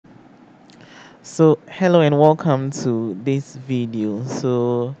So hello and welcome to this video.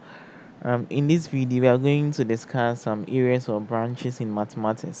 In this video we are going to discuss some areas or branches in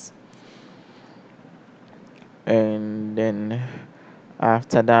mathematics, and then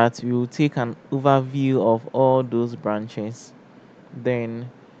after that we will take an overview of all those branches. Then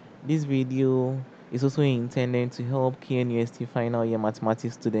this video is also intended to help KNUST final year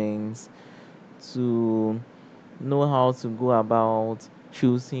mathematics students to know how to go about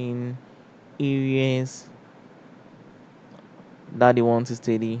choosing areas that they want to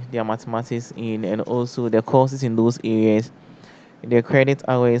study their mathematics in, and also the courses in those areas, their credit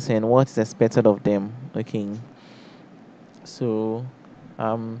hours, and what is expected of them. Okay, so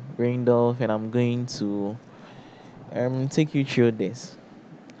I'm Randolph, and I'm going to take you through this.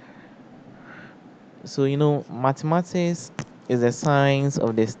 So mathematics is the science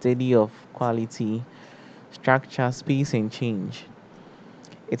of the study of quality, structure, space, and change.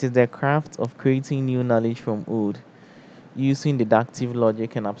 It is the craft of creating new knowledge from old, using deductive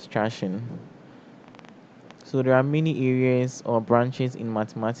logic and abstraction. So there are many areas or branches in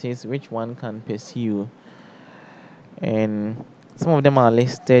mathematics which one can pursue, and some of them are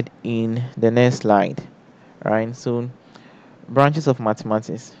listed in the next slide. Right? So branches of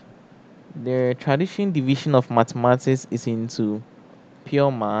mathematics. The traditional division of mathematics is into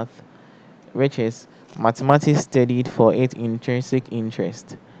pure math, which is mathematics studied for its intrinsic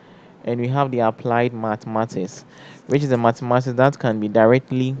interest. And we have the applied mathematics, which is a mathematics that can be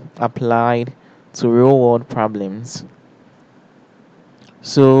directly applied to real world problems.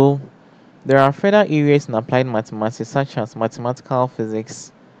 So there are further areas in applied mathematics such as mathematical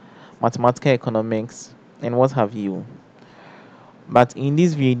physics, mathematical economics, and what have you. But in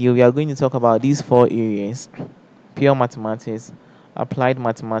this video, we are going to talk about these four areas: pure mathematics, applied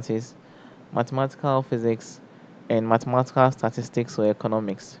mathematics, mathematical physics, and mathematical statistics or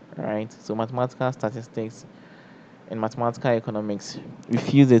economics. Right? So mathematical statistics and mathematical economics. We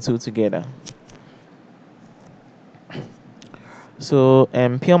fuse the two together. So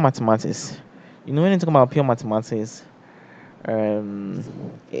pure mathematics. When you talk about pure mathematics, um,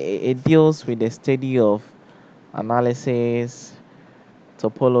 it deals with the study of analysis,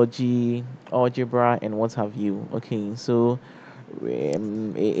 topology, algebra, and what have you. Okay, so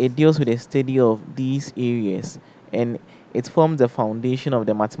it deals with the study of these areas, and it forms the foundation of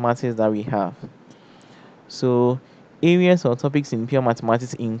the mathematics that we have. So areas or topics in pure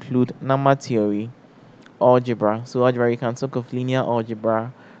mathematics include number theory, algebra. So algebra, you can talk of linear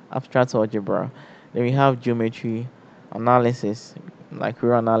algebra, abstract algebra. Then we have geometry, analysis, like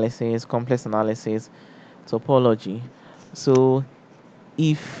real analysis, complex analysis, topology. So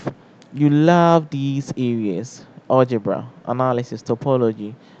if you love these areas, algebra, analysis,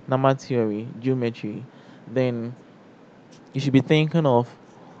 topology, number theory, geometry, then you should be thinking of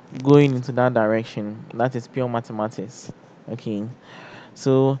going into that direction. That is pure mathematics. Okay.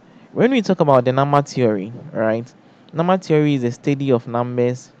 So when we talk about the number theory, right? Number theory is a study of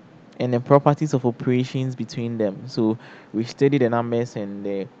numbers and the properties of operations between them. So we study the numbers and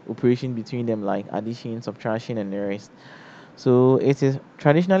the operation between them, like addition, subtraction, and the rest. So it is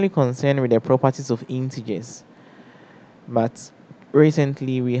traditionally concerned with the properties of integers, but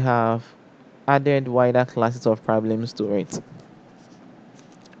recently we have added wider classes of problems to it.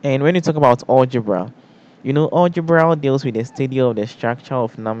 And when you talk about algebra, algebra deals with the study of the structure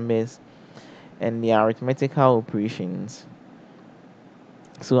of numbers and the arithmetical operations.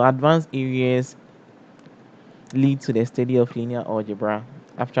 So advanced areas lead to the study of linear algebra,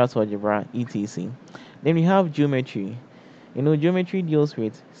 abstract algebra, etc. Then we have geometry. Geometry deals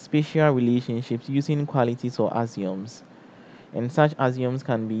with spatial relationships using qualities or axioms, and such axioms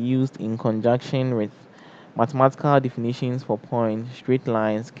can be used in conjunction with mathematical definitions for points, straight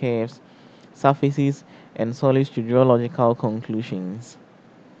lines, curves, surfaces, and solids to draw logical conclusions.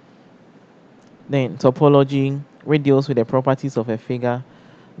 Then topology, which deals with the properties of a figure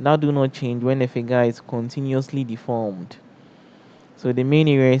that do not change when the figure is continuously deformed. So the main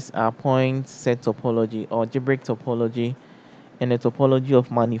areas are point set topology, algebraic topology, and the topology of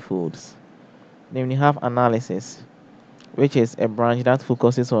manifolds. Then we have analysis, which is a branch that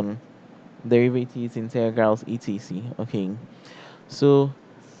focuses on derivatives, integrals, etc. Okay. So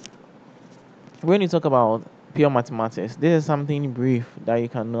when you talk about pure mathematics, this is something brief that you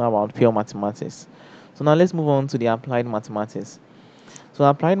can know about pure mathematics. So now let's move on to the applied mathematics. So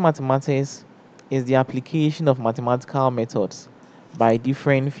applied mathematics is the application of mathematical methods by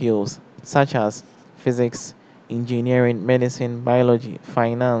different fields such as physics, engineering, medicine, biology,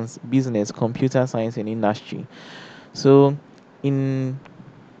 finance, business, computer science, and industry. So in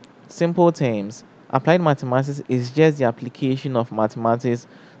simple terms, applied mathematics is just the application of mathematics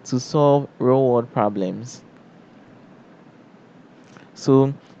to solve real world problems.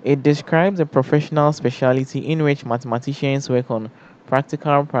 So it describes a professional specialty in which mathematicians work on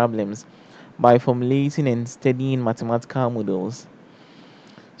practical problems by formulating and studying mathematical models.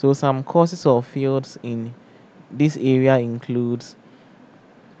 So some courses or fields in this area include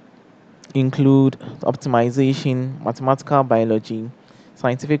optimization, mathematical biology,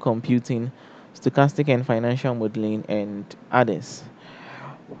 scientific computing, stochastic and financial modeling, and others.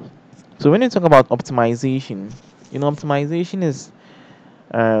 So when you talk about optimization, optimization is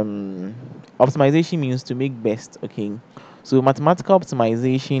um optimization means to make best. Okay, so mathematical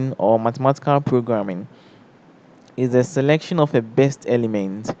optimization or mathematical programming is the selection of a best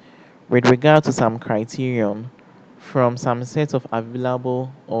element with regard to some criterion from some set of available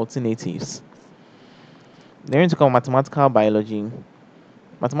alternatives. Then we talk about mathematical biology.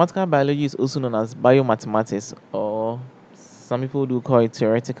 Mathematical biology is also known as biomathematics, or some people do call it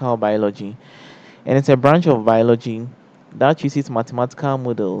theoretical biology, and it's a branch of biology that uses mathematical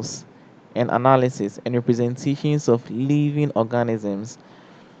models and analysis and representations of living organisms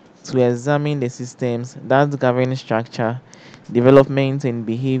to examine the systems that govern structure, development, and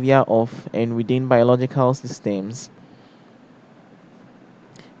behavior of and within biological systems.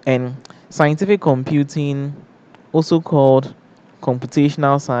 And scientific computing, also called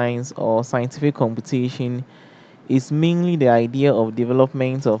computational science or scientific computation, is mainly the idea of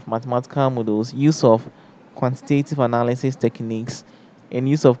development of mathematical models, use of quantitative analysis techniques, and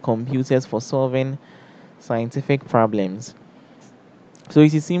use of computers for solving scientific problems. So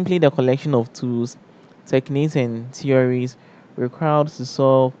it is simply the collection of tools, techniques, and theories required to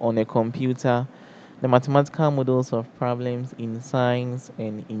solve on a computer the mathematical models of problems in science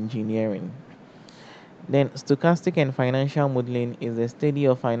and engineering. Then, stochastic and financial modeling is the study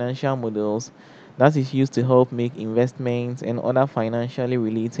of financial models that is used to help make investments and other financially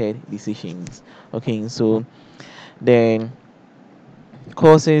related decisions. Okay, so then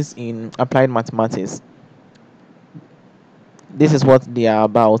courses in applied mathematics, this is what they are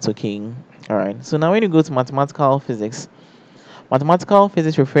about. Okay, all right. So now, when you go to mathematical physics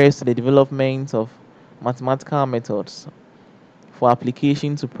refers to the development of mathematical methods for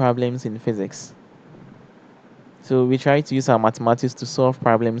application to problems in physics. So we try to use our mathematics to solve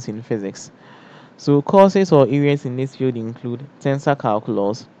problems in physics. So courses or areas in this field include tensor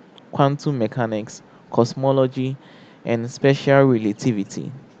calculus, quantum mechanics, cosmology, and special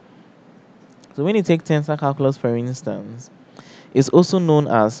relativity. So when you take tensor calculus, for instance, it's also known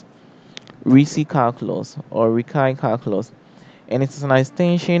as Ricci calculus or Ricci calculus, and it is an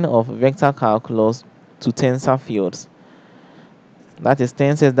extension of vector calculus to tensor fields. That is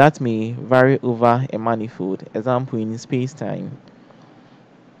tensors that may vary over a manifold, example in space-time.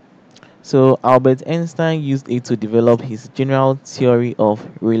 So Albert Einstein used it to develop his general theory of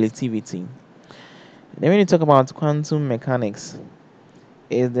relativity. Then when you talk about quantum mechanics,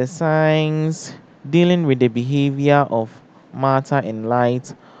 is the science dealing with the behavior of matter and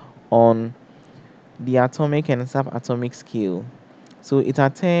light on the atomic and subatomic scale. So it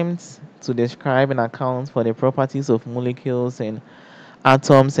attempts to describe and account for the properties of molecules and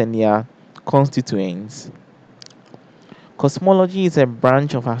atoms and their constituents. Cosmology is a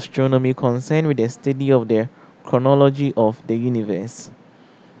branch of astronomy concerned with the study of the chronology of the universe.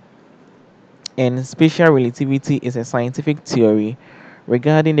 And special relativity is a scientific theory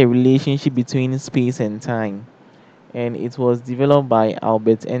regarding the relationship between space and time. And it was developed by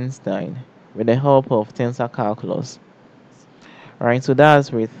Albert Einstein with the help of tensor calculus. Alright, so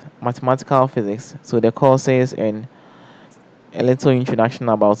that's with mathematical physics. So the courses and a little introduction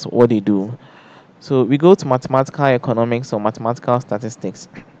about what they do. So we go to mathematical economics or mathematical statistics.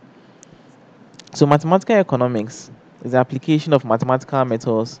 So mathematical economics is the application of mathematical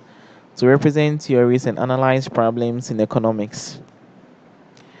methods to represent theories and analyze problems in economics.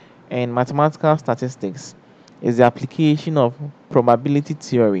 And mathematical statistics is the application of probability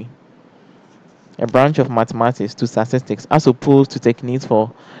theory, a branch of mathematics, to statistics as opposed to techniques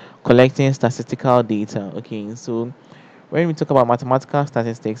for collecting statistical data. Okay, so when we talk about mathematical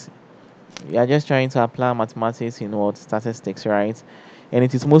statistics, we are just trying to apply mathematics in what statistics, right? And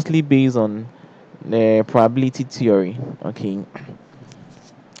it is mostly based on the probability theory. Okay,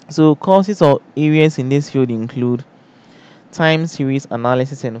 so courses or areas in this field include time series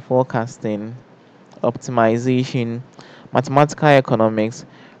analysis and forecasting, optimization, mathematical economics,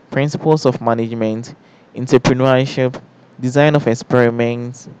 principles of management, entrepreneurship, design of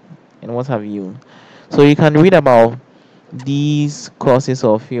experiments, and what have you. So you can read about these courses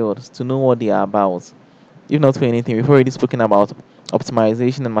or fields to know what they are about. If not for anything, we've already spoken about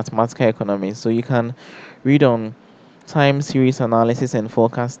optimization and mathematical economics. So you can read on time series analysis and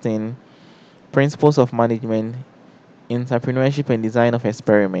forecasting, principles of management, entrepreneurship and design of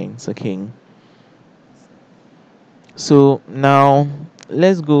experiments. Okay. So now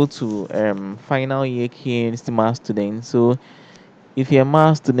let's go to final year KNUST math students. So if you're a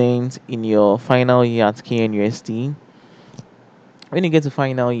math student in your final year at KNUST, when you get to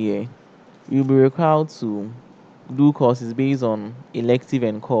final year, you'll be required to do courses based on elective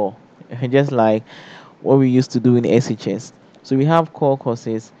and core, just like what we used to do in SHS. So we have core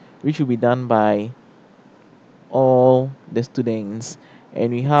courses which will be done by all the students,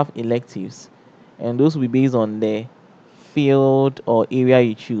 and we have electives, and those will be based on the field or area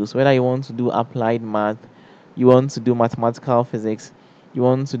you choose, whether you want to do applied math, you want to do mathematical physics, you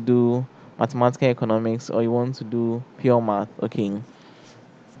want to do mathematical economics, or you want to do pure math. Okay,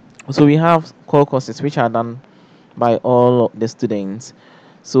 so we have core courses which are done by all of the students.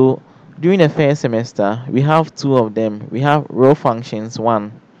 So during the first semester we have two of them. We have raw functions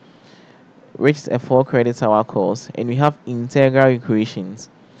 1, which is a 4 credit hour course, and we have integral equations,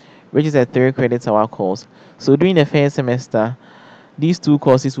 which is a 3 credit hour course. So during the first semester, these two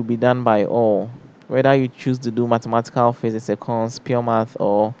courses will be done by all, whether you choose to do mathematical physics, econs, pure math,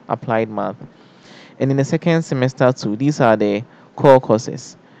 or applied math. And in the second semester too, these are the core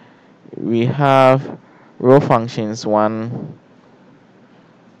courses. We have raw functions 1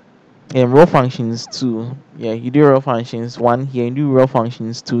 and raw functions 2. Yeah, you do raw functions 1 here, and do raw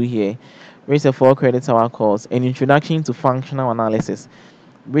functions 2 here, which is a 4 credit hour course, and introduction to functional analysis,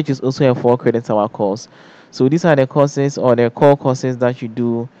 which is also a 4 credit hour course. So these are the courses or the core courses that you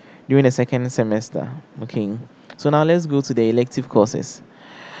do during the second semester. Okay. So now let's go to the elective courses.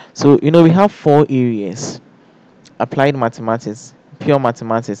 So we have 4 areas: applied mathematics, pure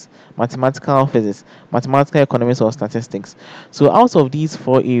mathematics, mathematical physics, mathematical economics or statistics. So out of these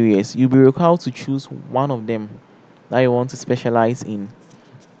 4 areas, you'll be required to choose one of them that you want to specialize in.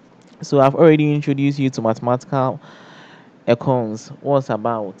 So I've already introduced you to mathematical econs, what's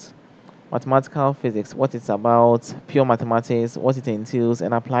about, mathematical physics, what it's about, pure mathematics, what it entails,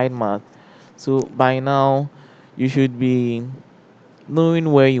 and applied math. So by now, you should be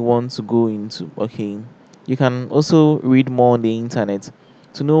knowing where you want to go into. Okay, you can also read more on the internet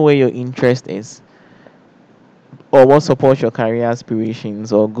to know where your interest is or what supports your career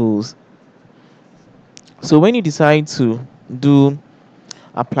aspirations or goals. So when you decide to do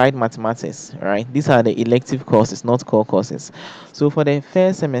applied mathematics, right, these are the elective courses, not core courses. So for the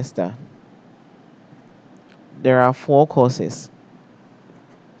first semester, there are 4 courses.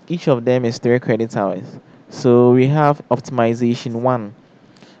 Each of them is 3 credit hours. So we have optimization 1,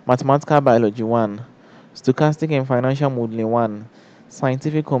 mathematical biology 1, stochastic and financial modeling 1,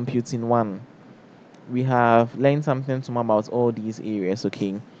 scientific computing 1. We have learned something more about all these areas.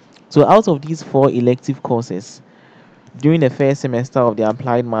 Okay. So out of these 4 elective courses, during the first semester of the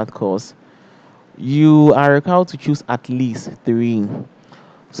applied math course, you are required to choose at least 3.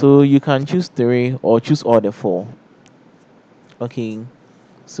 So you can choose 3 or choose all the 4. Okay.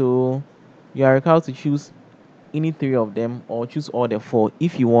 So you are required to choose any 3 of them or choose all the 4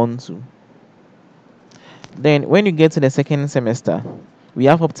 if you want to. Then when you get to the second semester, we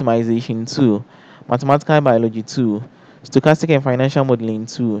have optimization 2, mathematical biology 2, stochastic and financial modeling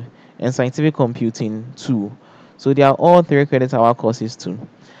 2, and scientific computing 2. So they are all 3 credit hour courses too.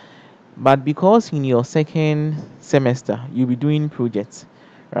 But because in your second semester you'll be doing projects,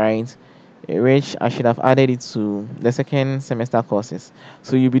 right? Which I should have added it to the second semester courses.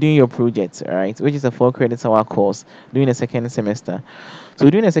 So you'll be doing your projects, right? Which is a 4 credit hour course during the second semester. So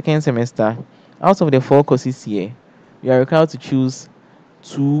during the second semester, out of the 4 courses here, you are required to choose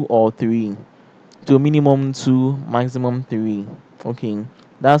 2 or 3, to minimum 2, maximum 3. Okay,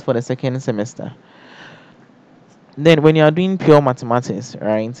 that's for the second semester. Then when you are doing pure mathematics,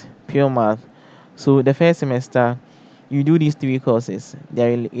 right? Pure math. So the first semester, you do these 3 courses.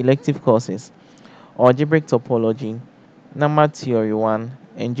 They are elective courses: algebraic topology, number theory 1,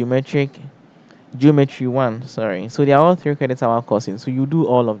 and geometry 1. Sorry. So they are all 3 credit hour courses. So you do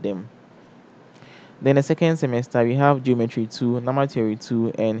all of them. Then the second semester, we have geometry 2, number theory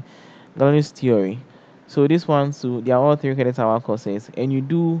 2, and Galois theory. So this one too, they are all 3 credit hour courses, and you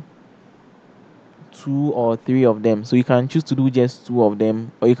do 2 or 3 of them. So you can choose to do just 2 of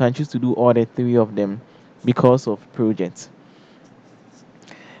them, or you can choose to do all the 3 of them because of projects.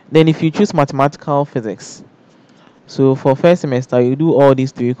 Then if you choose mathematical physics, so for first semester you do all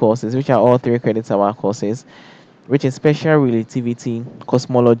these 3 courses, which are all 3 credit hour courses, which is special relativity,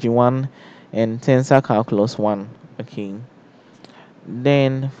 cosmology 1, and tensor calculus 1. Okay.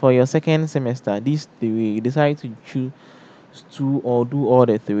 Then for your second semester, these 3, you decide to choose 2 or do all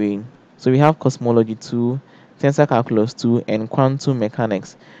the 3. So we have cosmology 2, tensor calculus 2, and quantum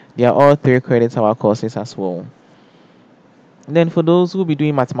mechanics. They are all 3 credit hour courses as well. Then for those who will be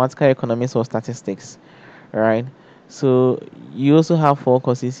doing mathematical economics or statistics, right? So you also have 4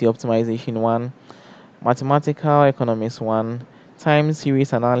 courses here: optimization 1, mathematical economics 1, time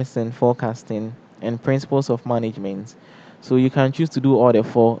series analysis and forecasting, and principles of management. So you can choose to do all the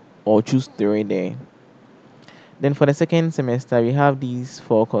 4 or choose 3 there. Then for the second semester, we have these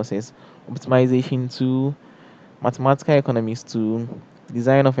 4 courses: optimization 2, mathematical economics 2,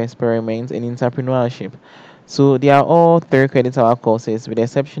 design of experiments, and entrepreneurship. So they are all 3 credit hour courses, with the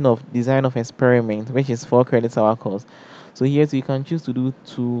exception of design of experiment, which is 4 credit hour course. So here, so you can choose to do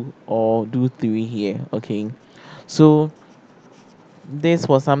 2 or do 3 here. Okay. So this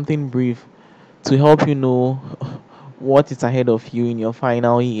was something brief to help you know what is ahead of you in your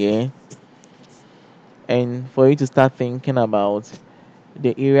final year, and for you to start thinking about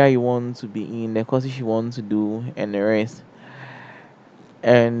the area you want to be in, the courses you want to do, and the rest.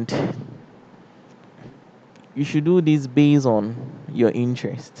 And you should do this based on your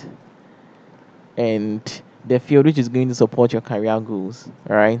interest and the field which is going to support your career goals.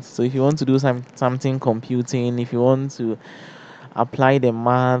 All right. So if you want to do something computing, if you want to apply the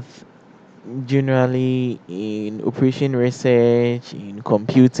math generally in operation research, in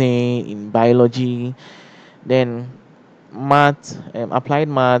computing, in biology, then applied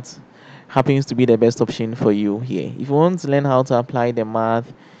math happens to be the best option for you here. If you want to learn how to apply the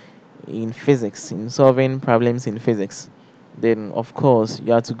math in physics, in solving problems in physics, then of course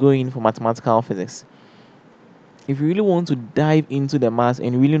you have to go in for mathematical physics. If you really want to dive into the maths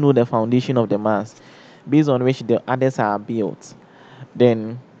and really know the foundation of the maths based on which the others are built,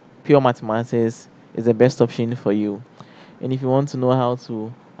 then pure mathematics is the best option for you. And if you want to know how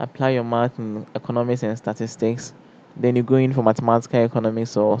to apply your math in economics and statistics, then you go in for mathematical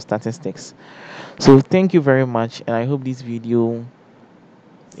economics or statistics. So thank you very much, and I hope this video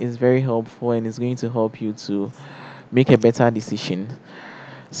is very helpful and is going to help you to make a better decision.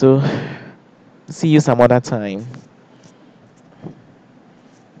 So see you some other time.